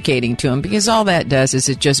communicating to them, because all that does is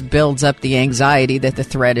it just builds up the anxiety that the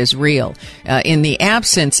threat is real. In the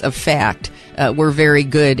absence of fact, we're very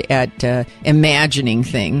good at imagining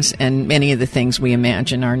things, and many of the things we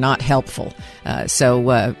imagine are not helpful.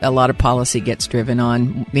 So a lot of policy gets driven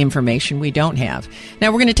on the information we don't have.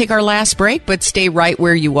 Now we're going to take our last break, but stay right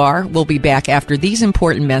where you are. We'll be back after these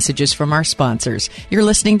important messages from our sponsors. You're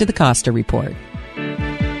listening to the Costa Report.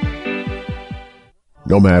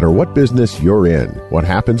 No matter what business you're in, what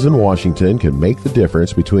happens in Washington can make the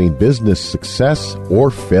difference between business success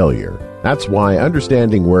or failure. That's why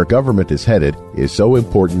understanding where government is headed is so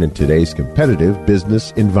important in today's competitive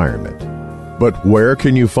business environment. But where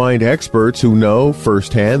can you find experts who know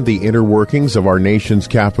firsthand the inner workings of our nation's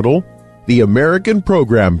capital? The American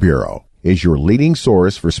Program Bureau is your leading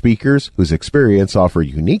source for speakers whose experience offer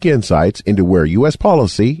unique insights into where U.S.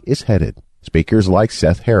 policy is headed. Speakers like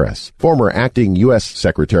Seth Harris, former acting U.S.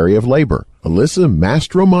 Secretary of Labor, Alyssa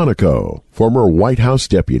Mastromonaco, former White House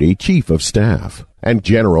Deputy Chief of Staff, and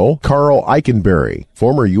General Carl Eikenberry,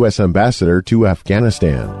 former U.S. Ambassador to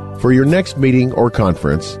Afghanistan. For your next meeting or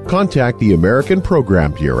conference, contact the American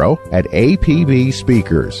Program Bureau at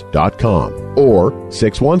apbspeakers.com or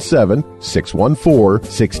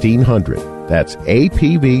 617-614-1600. That's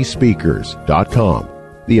apbspeakers.com.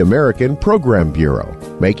 The American Program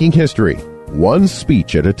Bureau, making history, one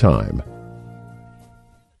speech at a time.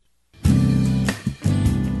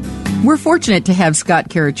 We're fortunate to have Scott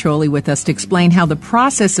Caraccioli with us to explain how the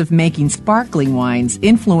process of making sparkling wines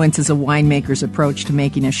influences a winemaker's approach to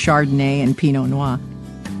making a Chardonnay and Pinot Noir.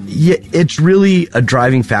 Yeah, it's really a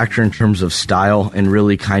driving factor in terms of style and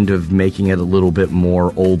really kind of making it a little bit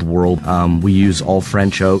more old world. We use all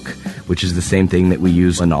French oak, which is the same thing that we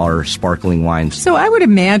use in our sparkling wines. So I would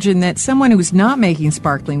imagine that someone who's not making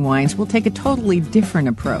sparkling wines will take a totally different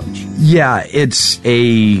approach. Yeah, it's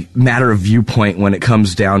a matter of viewpoint when it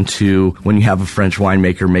comes down to when you have a French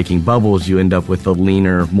winemaker making bubbles, you end up with a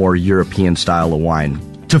leaner, more European style of wine.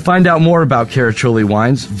 To find out more about Caraccioli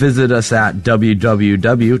wines, visit us at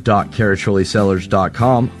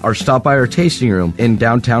www.caracciolicellars.com or stop by our tasting room in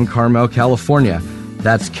downtown Carmel, California.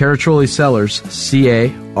 That's Caraccioli Cellars,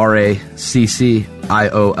 CARACCIOLI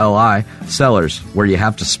IOLI, Cellars, where you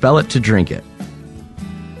have to spell it to drink it.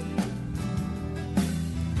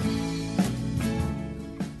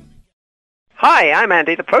 Hi, I'm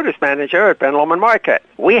Andy, the produce manager at Ben Lomond Market.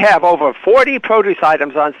 We have over 40 produce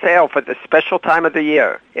items on sale for this special time of the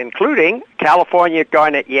year, including California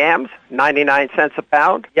garnet yams, 99 cents a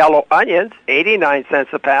pound, yellow onions, 89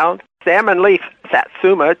 cents a pound, salmon leaf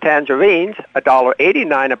satsuma tangerines,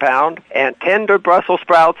 $1.89 a pound, and tender Brussels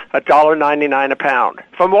sprouts, $1.99 a pound.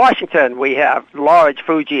 From Washington, we have large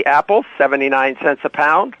Fuji apples, 79 cents a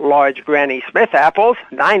pound, large Granny Smith apples,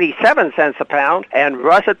 97 cents a pound, and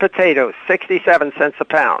russet potatoes, 67 cents a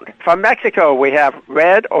pound. From Mexico, we have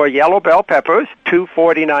red or yellow bell peppers,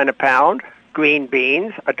 $2.49 a pound, green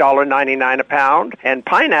beans, $1.99 a pound, and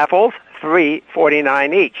pineapples,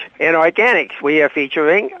 $3.49 each. In organics, we are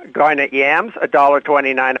featuring garnet yams,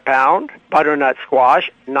 $1.29 a pound, butternut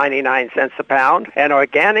squash, 99 cents a pound, and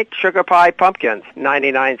organic sugar pie pumpkins,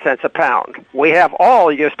 99 cents a pound. We have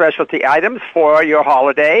all your specialty items for your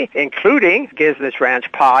holiday, including Gisnes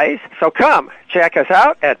Ranch pies. So come, check us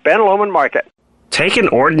out at Ben Lomond Market. Take an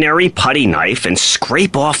ordinary putty knife and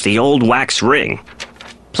scrape off the old wax ring.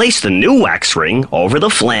 Place the new wax ring over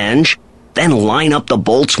the flange, then line up the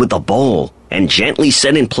bolts with the bowl and gently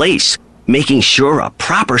set in place, making sure a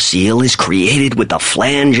proper seal is created with the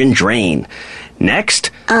flange and drain. Next.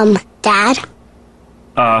 Dad?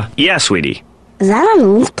 Yeah, sweetie. Is that an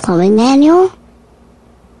old plumbing manual?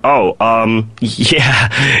 Oh,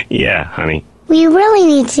 yeah, honey. We really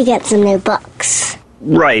need to get some new books.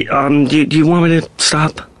 Right, do you want me to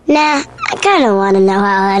stop? Nah, I kinda wanna know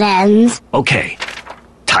how it ends. Okay.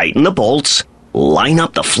 Tighten the bolts, line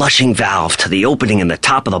up the flushing valve to the opening in the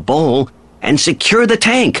top of the bowl, and secure the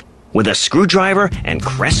tank with a screwdriver and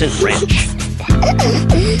crescent wrench.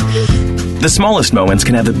 The smallest moments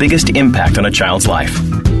can have the biggest impact on a child's life.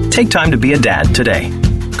 Take time to be a dad today.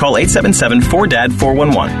 Call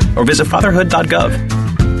 877-4DAD-411 or visit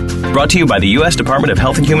fatherhood.gov. Brought to you by the U.S. Department of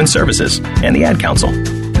Health and Human Services and the Ad Council.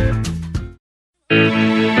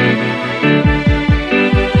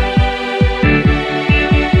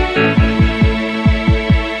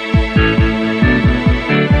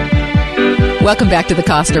 Welcome back to the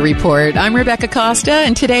Costa Report. I'm Rebecca Costa,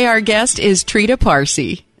 and today our guest is Trita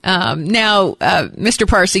Parsi. Mr.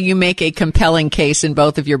 Parsi, you make a compelling case in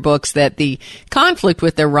both of your books that the conflict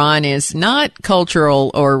with Iran is not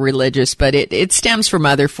cultural or religious, but it stems from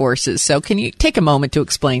other forces. So can you take a moment to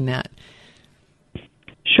explain that?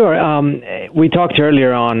 Sure. We talked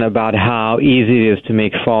earlier on about how easy it is to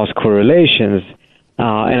make false correlations.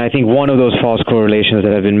 And I think one of those false correlations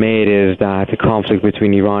that have been made is that the conflict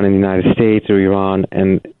between Iran and the United States or Iran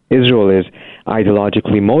and Israel is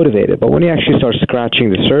ideologically motivated. But when you actually start scratching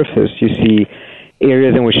the surface, you see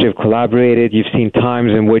areas in which they've collaborated. You've seen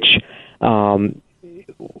times in which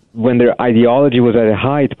when their ideology was at a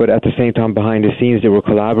height, but at the same time behind the scenes they were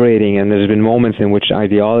collaborating, and there's been moments in which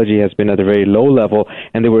ideology has been at a very low level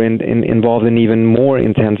and they were involved in even more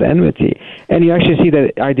intense enmity. And you actually see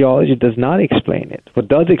that ideology does not explain it. What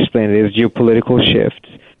does explain it is geopolitical shifts,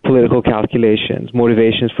 political calculations,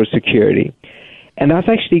 motivations for security. And that's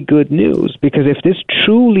actually good news, because if this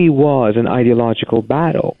truly was an ideological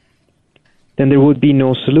battle, then there would be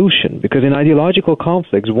no solution. Because in ideological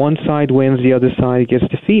conflicts, one side wins, the other side gets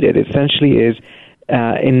defeated. It essentially is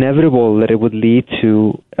inevitable that it would lead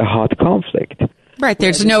to a hot conflict. Right.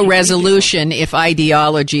 There's no resolution if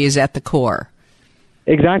ideology is at the core.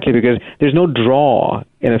 Exactly, because there's no draw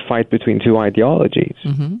in a fight between two ideologies.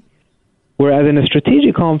 Mm-hmm. Whereas in a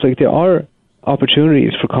strategic conflict, there are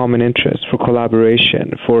opportunities for common interest, for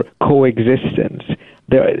collaboration, for coexistence.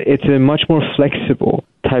 It's a much more flexible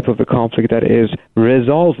type of a conflict that is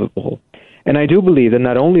resolvable. And I do believe that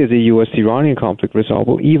not only is the U.S.-Iranian conflict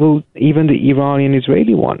resolvable, even the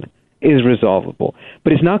Iranian-Israeli one is resolvable.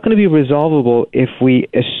 But it's not going to be resolvable if we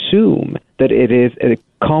assume that it is a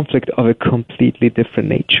conflict of a completely different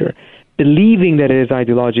nature. Believing that it is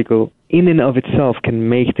ideological in and of itself can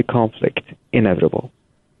make the conflict inevitable.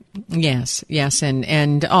 Yes,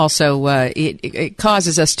 and also it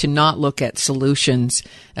causes us to not look at solutions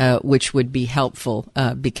which would be helpful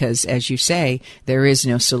because, as you say, there is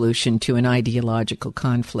no solution to an ideological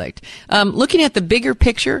conflict. Looking at the bigger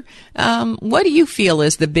picture, what do you feel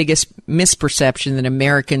is the biggest misperception that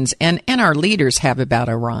Americans and our leaders have about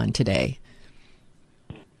Iran today?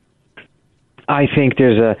 I think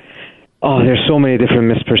there's so many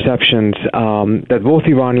different misperceptions that both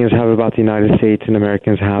Iranians have about the United States and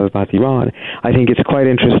Americans have about Iran. I think it's quite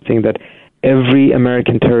interesting that every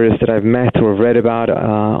American terrorist that I've met or read about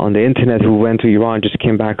on the internet who went to Iran just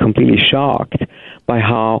came back completely shocked by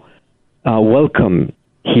how welcome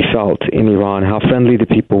he felt in Iran, how friendly the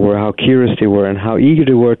people were, how curious they were, and how eager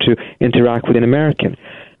they were to interact with an American.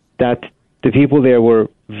 That the people there were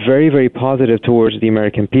very, very positive towards the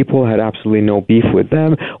American people, had absolutely no beef with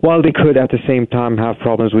them, while they could at the same time have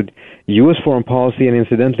problems with U.S. foreign policy, and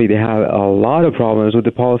incidentally, they have a lot of problems with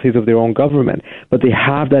the policies of their own government. But they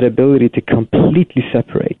have that ability to completely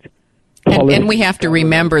separate. And we have to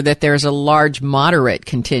remember that there's a large moderate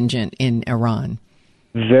contingent in Iran.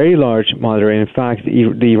 Very large moderate. In fact,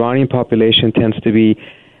 the Iranian population tends to be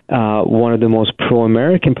one of the most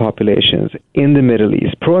pro-American populations in the Middle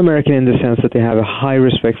East. Pro-American in the sense that they have a high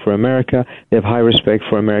respect for America, they have high respect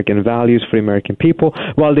for American values, for American people,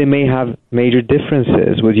 while they may have major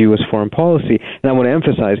differences with U.S. foreign policy. And I want to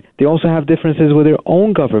emphasize, they also have differences with their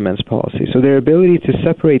own government's policy. So their ability to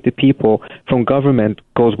separate the people from government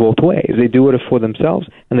goes both ways. They do it for themselves,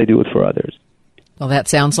 and they do it for others. Well, that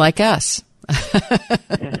sounds like us.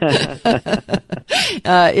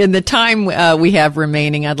 In the time we have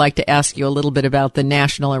remaining, I'd like to ask you a little bit about the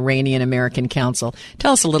National Iranian American Council.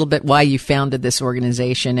 Tell us a little bit why you founded this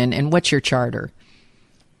organization and what's your charter?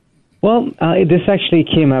 Well, this actually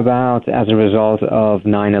came about as a result of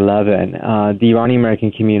 9/11. The Iranian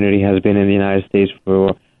American community has been in the United States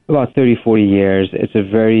for about 30, 40 years. It's a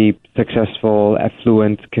very successful,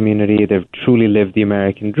 affluent community. They've truly lived the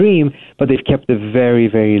American dream, but they've kept a very,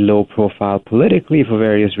 very low profile politically for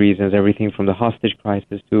various reasons, everything from the hostage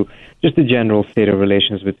crisis to just the general state of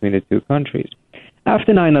relations between the two countries.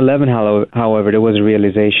 After 9/11, however, there was a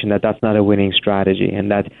realization that that's not a winning strategy,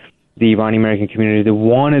 and that the Iranian American community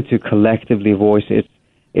wanted to collectively voice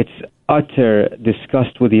its utter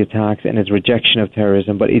disgust with the attacks and its rejection of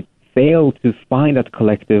terrorism, but it failed to find that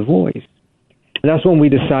collective voice. And that's when we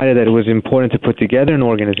decided that it was important to put together an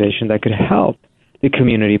organization that could help the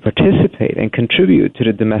community participate and contribute to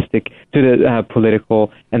the political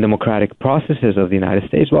and democratic processes of the United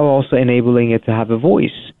States, while also enabling it to have a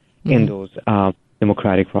voice in those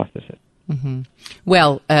democratic processes. Mm-hmm.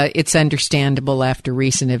 Well, it's understandable after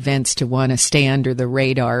recent events to want to stay under the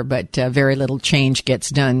radar, but very little change gets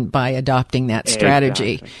done by adopting that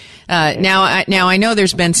strategy. Exactly. Now I know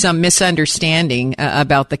there's been some misunderstanding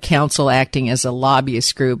about the council acting as a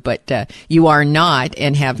lobbyist group, but you are not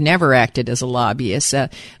and have never acted as a lobbyist.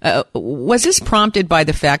 Was this prompted by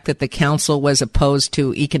the fact that the council was opposed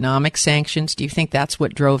to economic sanctions? Do you think that's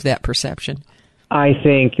what drove that perception? I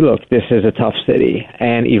think, look, this is a tough city,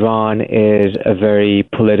 and Iran is a very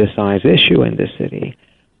politicized issue in this city.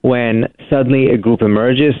 When suddenly a group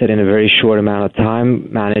emerges that in a very short amount of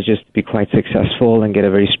time manages to be quite successful and get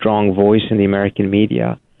a very strong voice in the American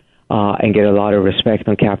media and get a lot of respect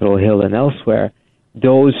on Capitol Hill and elsewhere,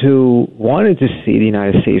 those who wanted to see the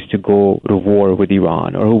United States to go to war with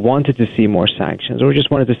Iran, or who wanted to see more sanctions, or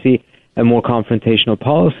just wanted to see a more confrontational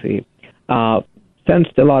policy,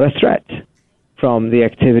 sensed a lot of threat from the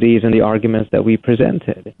activities and the arguments that we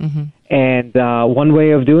presented. Mm-hmm. And one way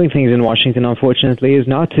of doing things in Washington, unfortunately, is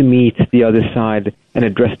not to meet the other side and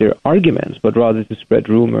address their arguments, but rather to spread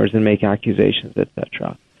rumors and make accusations,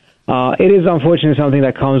 etc. It is unfortunately something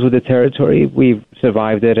that comes with the territory. We've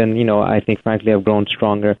survived it, and I think, frankly, I've grown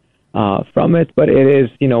stronger from it. But it is,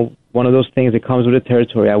 one of those things that comes with the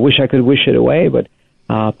territory. I wish I could wish it away, but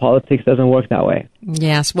politics doesn't work that way.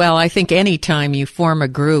 Yes. Well, I think any time you form a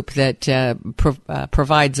group that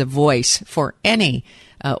provides a voice for any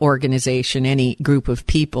organization, any group of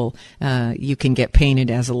people, you can get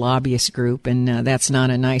painted as a lobbyist group, and that's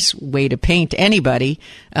not a nice way to paint anybody.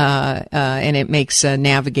 And it makes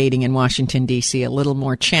navigating in Washington, D.C. a little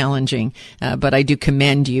more challenging. But I do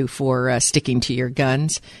commend you for sticking to your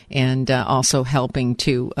guns and also helping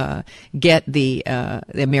to get the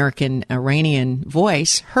American Iranian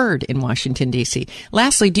voice heard in Washington, D.C.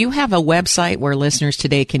 Lastly, do you have a website where listeners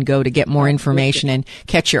today can go to get more information and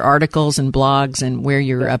catch your articles and blogs and where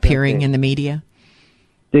you're appearing in the media?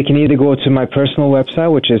 They can either go to my personal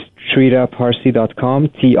website, which is tritaparsi.com,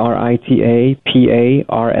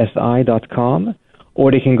 TRITAPARSI.com,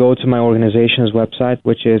 or they can go to my organization's website,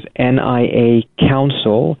 which is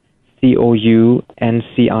NIACouncil, COUNCIL.org.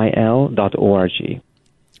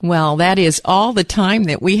 Well, that is all the time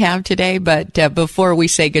that we have today, but before we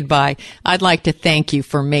say goodbye, I'd like to thank you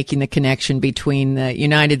for making the connection between the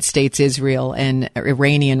United States, Israel, and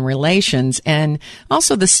Iranian relations, and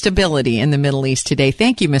also the stability in the Middle East today.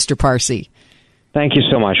 Thank you, Mr. Parsi. Thank you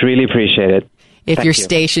so much. Really appreciate it. If Thank your you.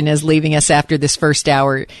 station is leaving us after this first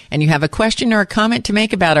hour and you have a question or a comment to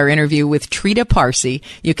make about our interview with Trita Parsi,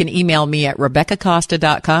 you can email me at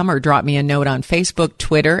RebeccaCosta.com or drop me a note on Facebook,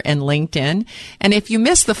 Twitter, and LinkedIn. And if you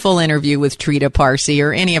missed the full interview with Trita Parsi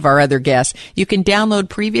or any of our other guests, you can download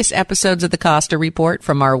previous episodes of the Costa Report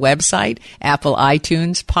from our website, Apple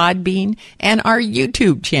iTunes, Podbean, and our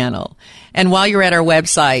YouTube channel. And while you're at our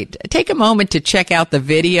website, take a moment to check out the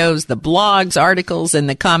videos, the blogs, articles, and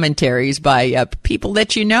the commentaries by people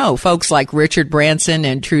that you know, folks like Richard Branson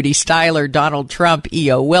and Trudy Styler, Donald Trump,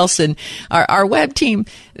 E.O. Wilson. Our web team,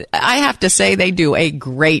 I have to say, they do a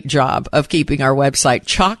great job of keeping our website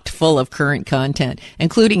chocked full of current content,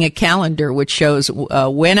 including a calendar which shows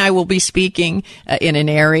when I will be speaking in an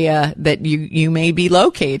area that you may be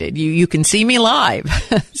located. You can see me live.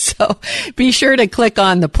 So be sure to click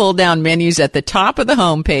on the pull-down menu at the top of the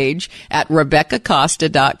homepage at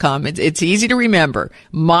RebeccaCosta.com. It's easy to remember.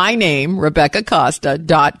 My name,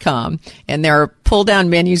 RebeccaCosta.com. And there are pull-down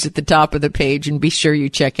menus at the top of the page, and be sure you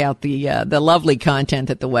check out the lovely content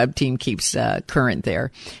that the web team keeps current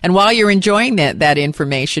there. And while you're enjoying that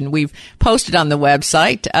information, we've posted on the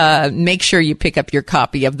website. Make sure you pick up your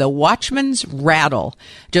copy of The Watchman's Rattle.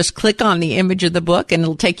 Just click on the image of the book, and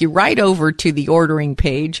it'll take you right over to the ordering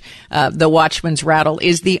page. The Watchman's Rattle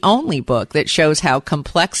is the only book that shows how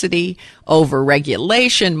complexity,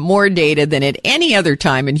 over-regulation, more data than at any other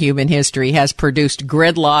time in human history has produced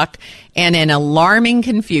gridlock and an alarming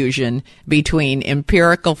confusion between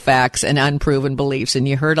empirical facts and unproven beliefs. And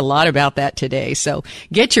you heard a lot about that today. So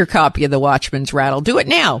get your copy of The Watchman's Rattle. Do it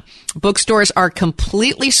now. Bookstores are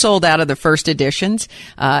completely sold out of the first editions.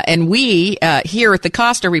 And we, here at the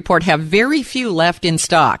Costa Report, have very few left in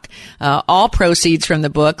stock. All proceeds from the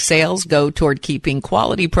book sales go toward keeping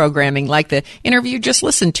quality programming like the interview you just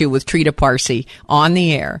listened to with Trita Parsi on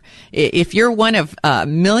the air. If you're one of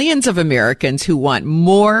millions of Americans who want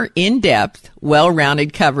more in-depth,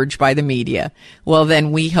 well-rounded coverage by the media, well,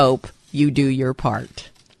 then we hope you do your part.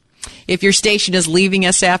 If your station is leaving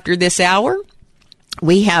us after this hour,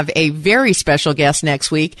 we have a very special guest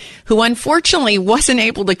next week who unfortunately wasn't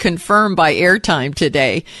able to confirm by airtime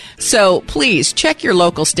today. So please check your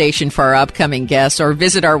local station for our upcoming guests or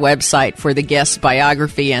visit our website for the guest's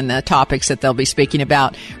biography and the topics that they'll be speaking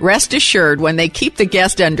about. Rest assured, when they keep the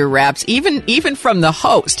guest under wraps, even from the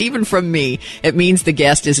host, even from me, it means the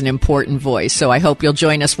guest is an important voice. So I hope you'll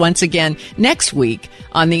join us once again next week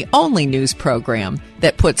on the only news program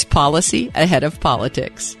that puts policy ahead of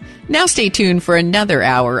politics. Now stay tuned for another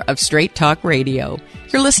hour of Straight Talk Radio.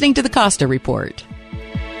 You're listening to the Costa Report.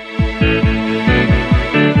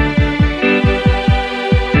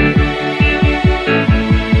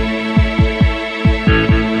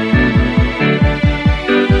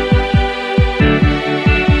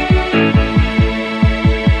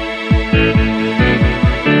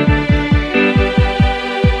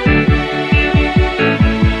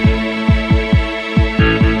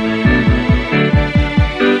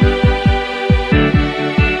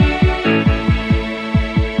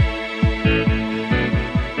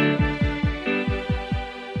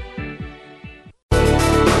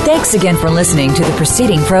 Thanks again for listening to the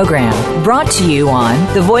preceding program brought to you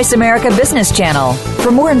on the Voice America Business Channel.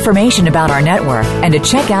 For more information about our network and to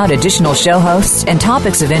check out additional show hosts and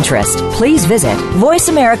topics of interest, please visit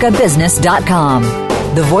voiceamericabusiness.com.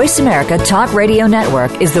 The Voice America Talk Radio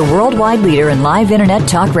Network is the worldwide leader in live Internet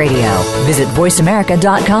talk radio. Visit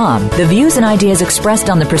voiceamerica.com. The views and ideas expressed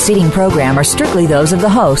on the preceding program are strictly those of the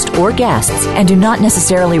host or guests and do not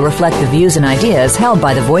necessarily reflect the views and ideas held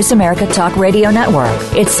by the Voice America Talk Radio Network,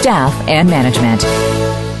 its staff, and management.